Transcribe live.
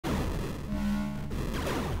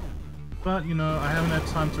But, you know, I haven't had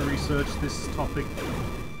time to research this topic.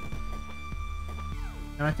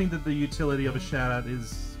 And I think that the utility of a shoutout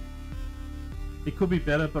is... It could be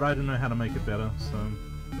better, but I don't know how to make it better, so...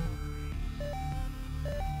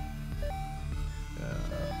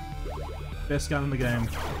 Best gun in the game.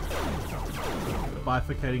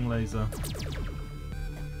 Bifurcating laser.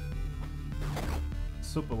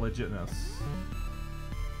 Super legitness.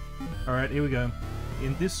 Alright, here we go.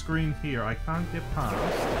 In this screen here, I can't get past...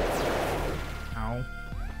 Ow.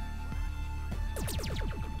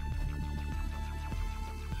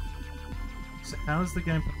 So how does the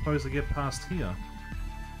game propose to get past here?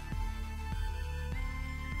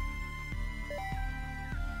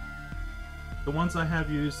 The ones I have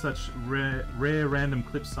use such rare random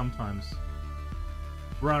clips sometimes.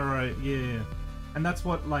 Right, yeah. And that's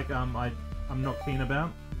what, like, I'm not keen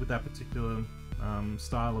about with that particular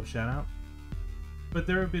style of shoutout. But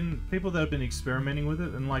there have been people that have been experimenting with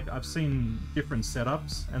it, and like I've seen different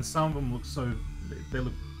setups, and some of them look they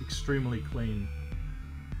look extremely clean.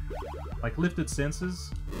 Like lifted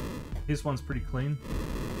sensors, his one's pretty clean.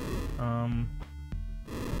 Don't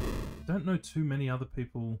know too many other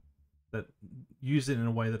people that use it in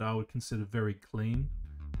a way that I would consider very clean.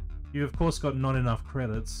 You of course got Not Enough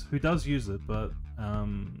Credits, who does use it, but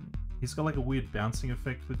he's got like a weird bouncing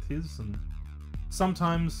effect with his, and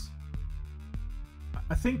sometimes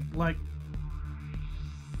I think, like,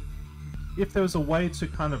 if there was a way to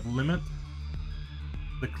kind of limit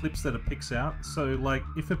the clips that it picks out, so, like,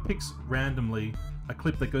 if it picks randomly a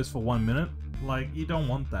clip that goes for 1 minute, like, you don't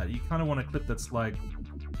want that. You kind of want a clip that's, like,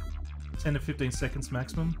 10 to 15 seconds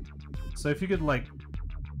maximum. So if you could, like,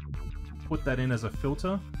 put that in as a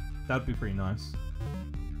filter, that'd be pretty nice.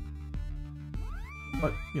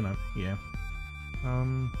 But, you know, yeah.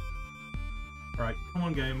 Alright, come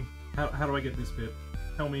on, game. How do I get this bit?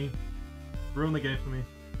 Tell me. Ruin the game for me.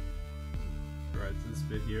 Alright, so this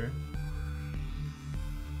bit here.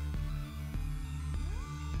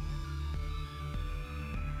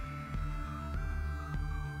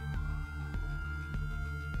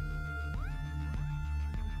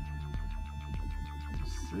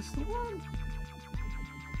 Is this the one?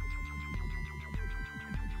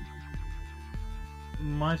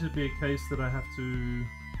 Might it be a case that I have to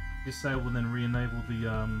disable and then re-enable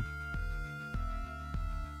the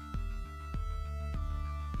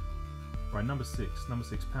Right, number 6,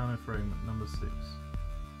 pound and fragment, number 6.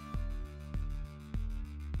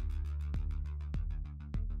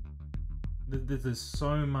 There's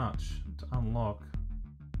so much to unlock.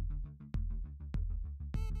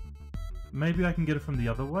 Maybe I can get it from the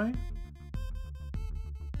other way?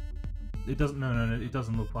 It doesn't, no, it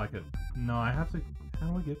doesn't look like it. No, I have to, how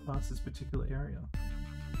do I get past this particular area?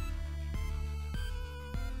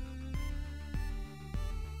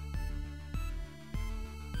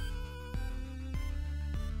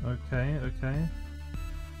 Okay.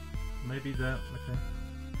 Maybe that, okay.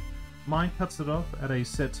 Mine cuts it off at a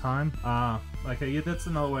set time. Ah, okay, yeah, that's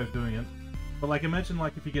another way of doing it. But like, imagine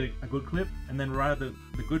like if you get a good clip, and then right at the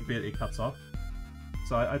good bit, it cuts off.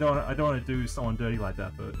 So I don't want to do someone dirty like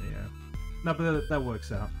that, but yeah. No, but that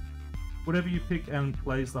works out. Whatever you pick and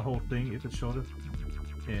plays the whole thing, if it's shorter.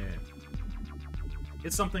 Yeah.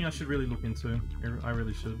 It's something I should really look into. I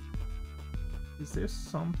really should. Is there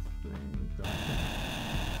something that I can...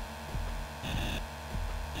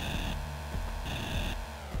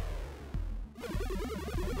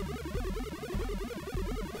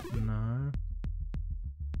 No.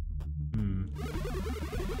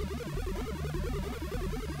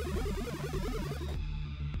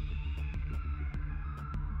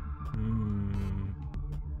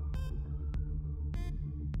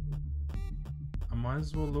 I might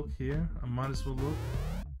as well look here. I might as well look.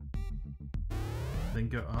 Then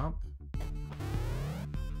go up.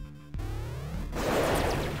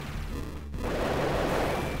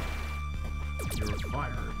 You're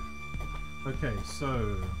fired. Okay,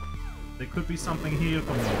 so there could be something here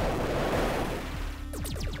for me.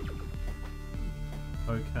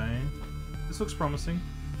 Okay. This looks promising.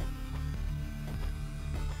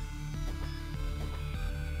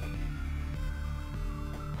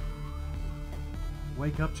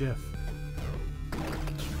 Wake up, Jeff.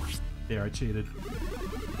 There, I cheated.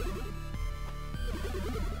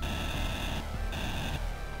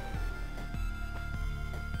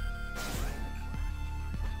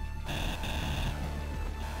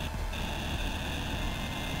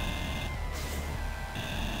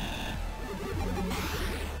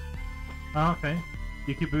 Oh, okay.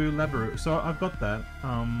 Ikibu Labaru. So I've got that.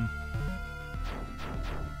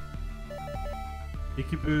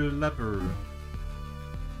 Ikibu Labaru.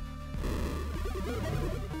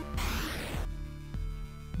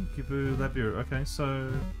 Kivu Levu. Okay,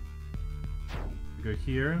 so we go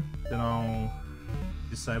here, then I'll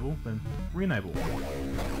disable, then re-enable.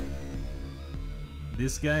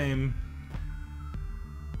 This game.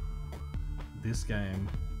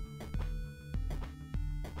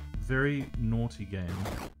 Very naughty game.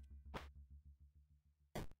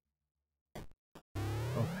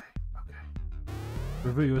 Okay.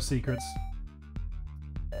 Review your secrets.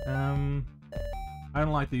 I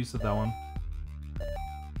don't like the use of that one.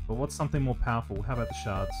 But what's something more powerful? How about the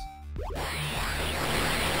shards?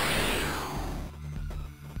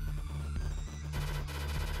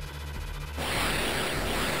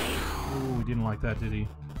 Ooh, he didn't like that, did he?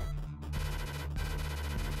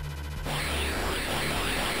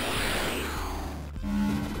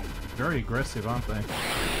 Very aggressive, aren't they?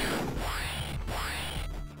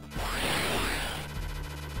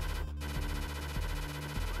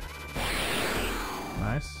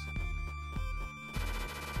 Nice.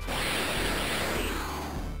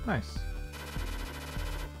 Nice.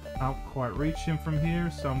 Can't quite reach him from here,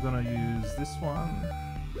 so I'm gonna use this one.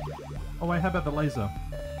 Oh wait, how about the laser?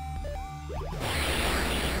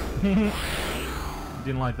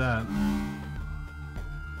 Didn't like that.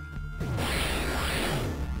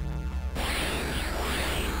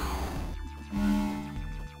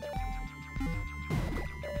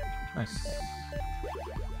 Nice.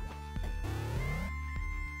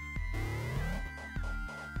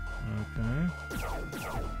 Okay.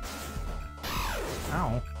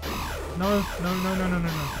 Ow. No.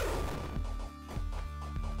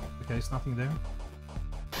 Okay, there's nothing there.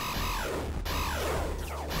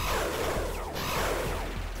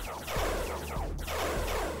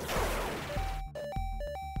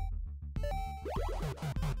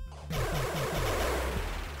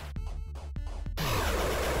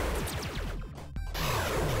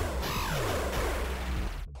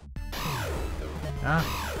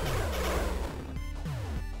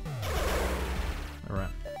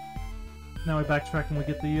 Alright. Now we backtrack and we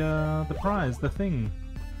get the prize, the thing.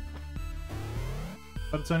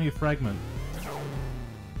 But it's only a fragment.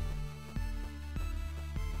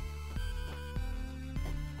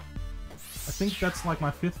 I think that's like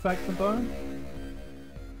my 5th fragment though.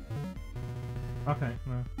 Okay,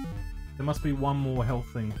 no. There must be one more health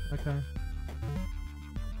thing. Okay.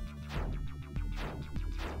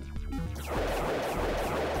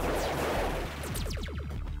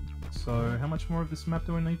 So, how much more of this map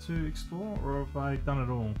do I need to explore, or have I done it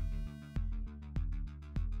all?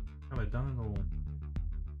 Have I done it all?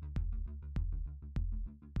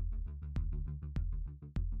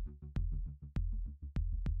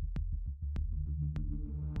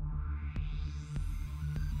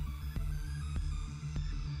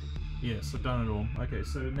 Yes, I've done it all. Okay,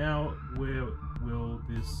 so now where will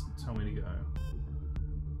this tell me to go?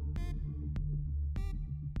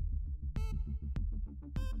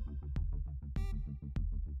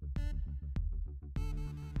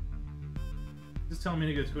 Just telling me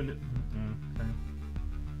to go to a...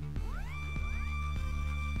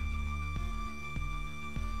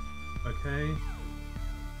 Okay.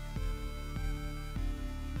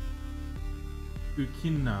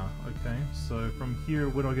 Ukinna. Okay, so from here,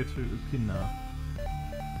 where do I get to Ukinna?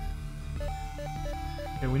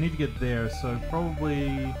 Okay, we need to get there, so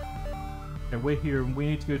probably... Okay, we're here, we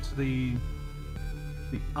need to go to the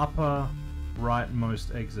upper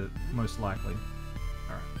rightmost exit, most likely.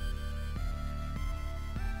 Alright.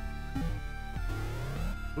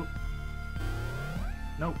 Oop.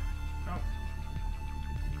 Nope. No.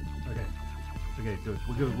 Okay. Okay, good.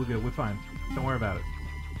 We're good, we're good, we're fine. Don't worry about it.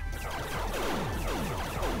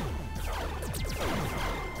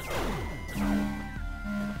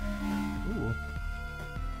 Ooh.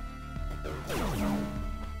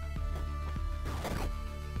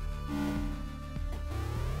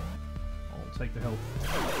 I'll take the health.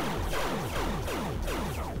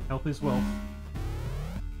 Health is wealth.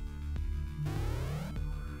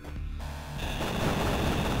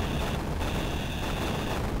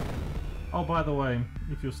 Oh, by the way,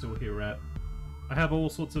 if you're still here, Rat, I have all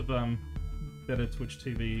sorts of better Twitch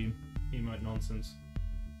TV emote nonsense.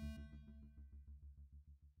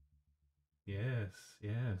 Yes,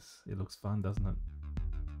 yes. It looks fun, doesn't it?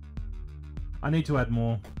 I need to add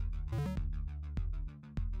more.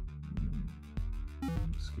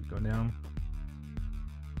 Just keep going down.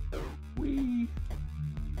 Whee!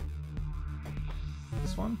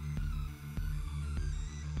 This one?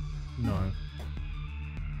 No.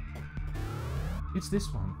 It's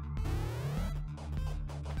this one.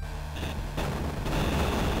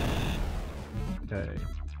 Okay.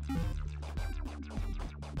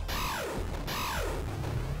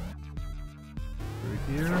 Through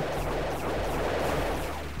here.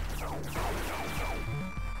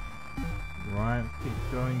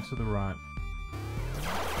 and to the right.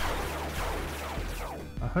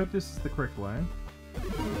 I hope this is the correct way.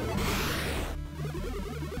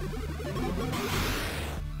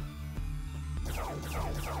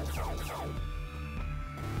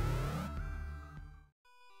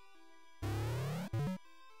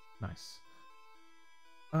 Nice.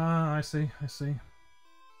 I see, I see.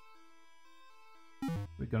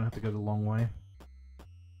 We're gonna have to go the long way.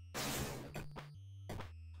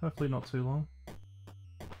 Hopefully not too long.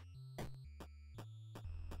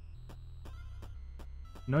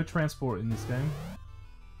 No transport in this game.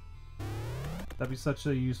 That'd be such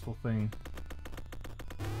a useful thing.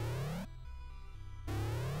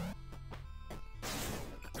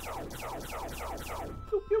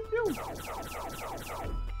 Pew, pew, pew.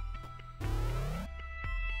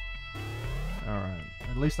 Alright,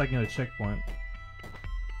 at least I can get a checkpoint.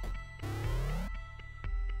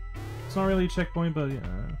 It's not really a checkpoint, but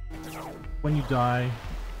when you die,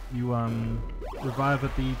 you revive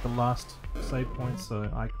at the last save point, so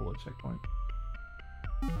I call it checkpoint.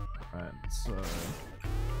 Alright, so...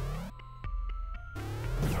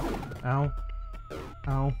 Ow.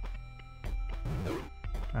 Ow.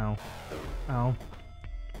 Ow. Ow.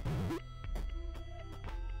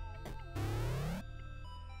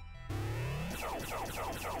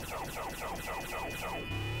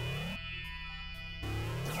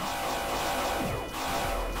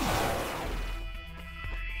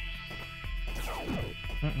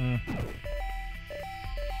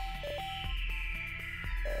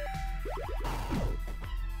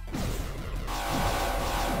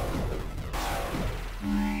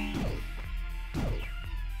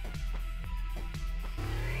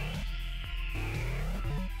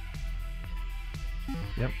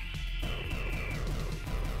 Yep.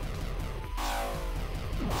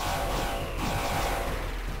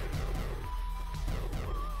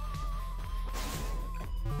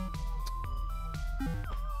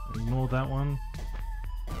 Ignore that one.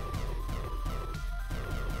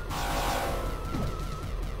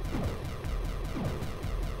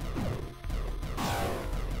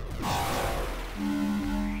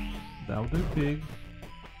 That'll do, pig.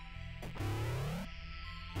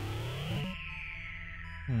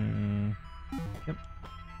 Yep.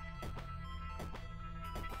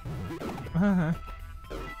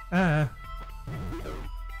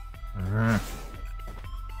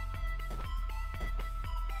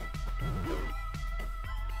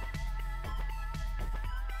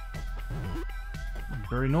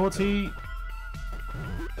 Very naughty.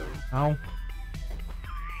 Ow.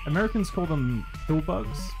 Americans call them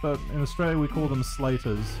pillbugs, but in Australia we call them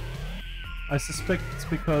slaters. I suspect it's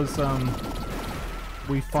because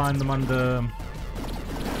we find them under,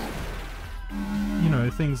 you know,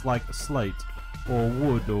 things like slate or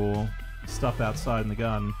wood or stuff outside in the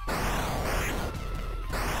garden.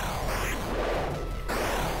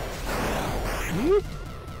 Whoop.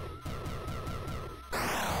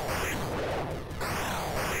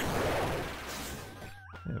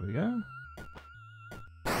 There we go.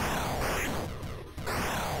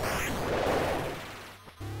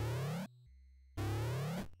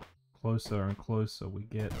 Closer and closer we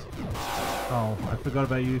get. Oh, I forgot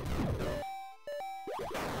about you.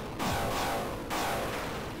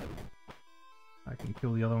 I can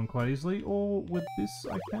kill the other one quite easily, or with this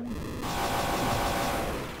I can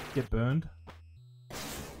get burned.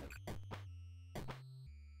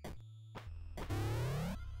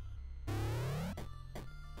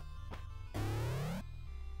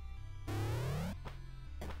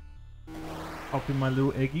 Pop in my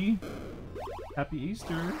little eggy. Happy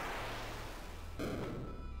Easter.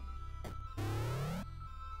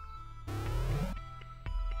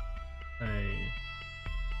 Hey.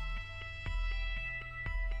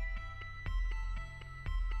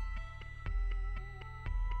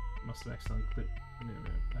 Must have accidentally clicked.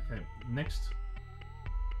 Okay, next.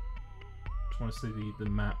 Just want to see the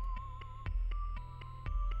map.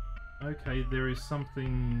 Okay, there is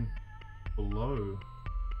something below.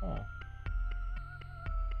 Oh.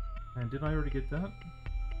 And did I already get that?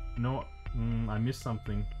 No, I missed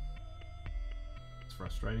something. It's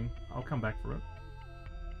frustrating. I'll come back for it.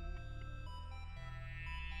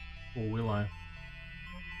 Or will I?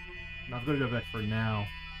 No, I've got to go back for it now.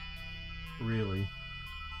 Really.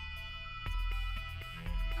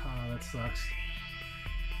 Ah, that sucks.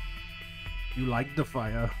 You like the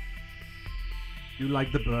fire. You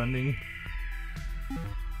like the burning.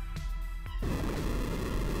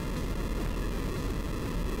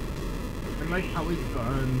 I like how it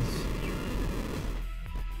burns.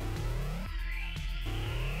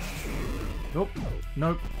 Nope.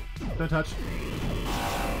 Nope. Don't touch.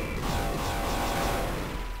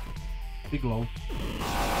 Big lol.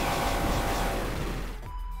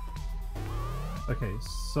 Okay,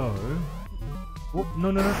 so... Oh,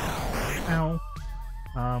 no, no, no!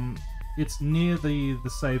 Ow! It's near the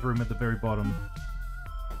save room at the very bottom.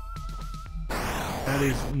 That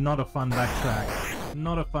is not a fun backtrack.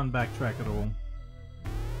 Not a fun backtrack at all.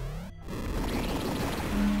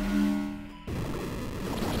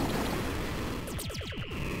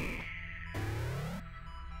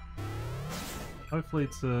 Hopefully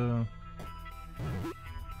it's a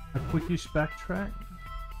quickish backtrack.